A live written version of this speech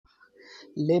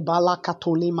Lebala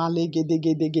katolima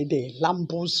legedegedegede.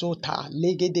 Lambozota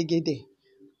legedegede.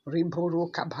 Riboro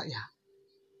kabaya.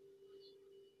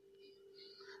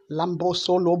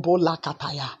 Lamboso lobo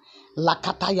lakataya.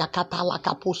 Lakataya kata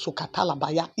lakaposo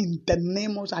katalabaya. In the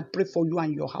name of, I pray for you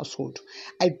and your household.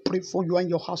 I pray for you and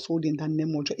your household in the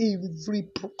name of every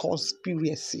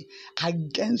conspiracy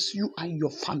against you and your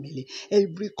family.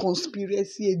 Every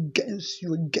conspiracy against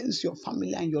you, against your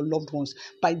family and your loved ones.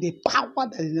 By the power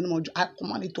that is in the name of Jesus, I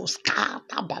command it to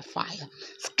scatter by fire.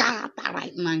 Scatter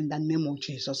right now in the name of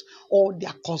Jesus. All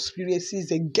their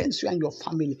conspiracies against you and your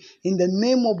family. In the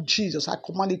name of Jesus, I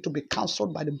command it to be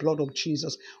cancelled by the blood of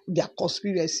Jesus. Their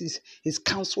conspiracies is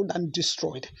cancelled and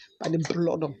destroyed by the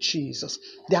blood of Jesus.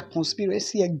 Their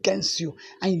conspiracy against you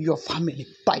and your family,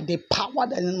 by the power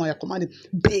that is in my command,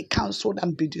 be cancelled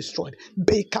and be destroyed.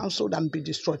 Be cancelled and be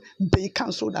destroyed. Be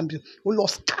cancelled and be. Oh Lord,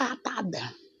 scatter them.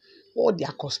 All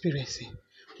their conspiracy.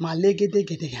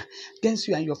 Malegedegedea. Against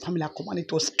you and your family, I command it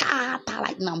to scatter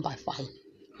right now by fire.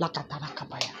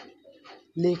 Lakatarakabaya.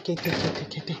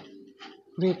 Leketekete.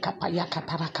 Rekapaya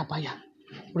katarakabaya.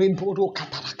 Reboro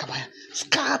katarakabaya.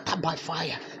 Scatter by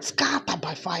fire. Scatter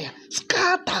by fire.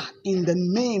 Scatter in the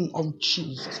name of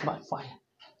Jesus by fire.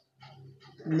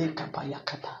 Lekapaya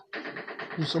kata.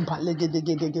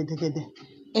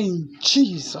 In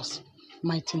Jesus'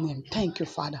 mighty name. Thank you,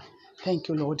 Father. Thank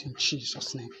you, Lord, in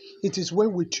Jesus' name. It is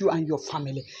well with you and your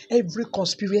family. Every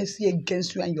conspiracy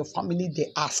against you and your family,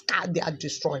 they are scattered, they are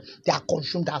destroyed, they are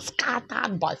consumed, they are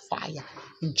scattered by fire.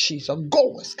 In Jesus.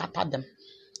 Go scatter them.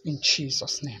 In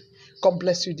Jesus' name. God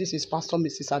bless you. This is Pastor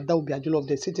Mrs. Adaobi Ajulo of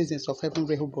the Citizens of Heaven,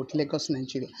 Rehoboth, Lagos,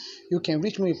 Nigeria. You can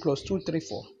reach me plus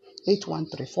 234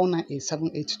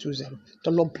 813-498-7820.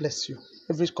 The Lord bless you.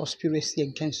 Every conspiracy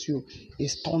against you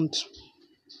is turned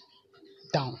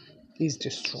down, is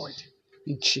destroyed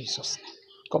in Jesus' name.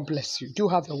 God bless you. Do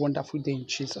have a wonderful day in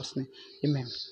Jesus' name. Amen.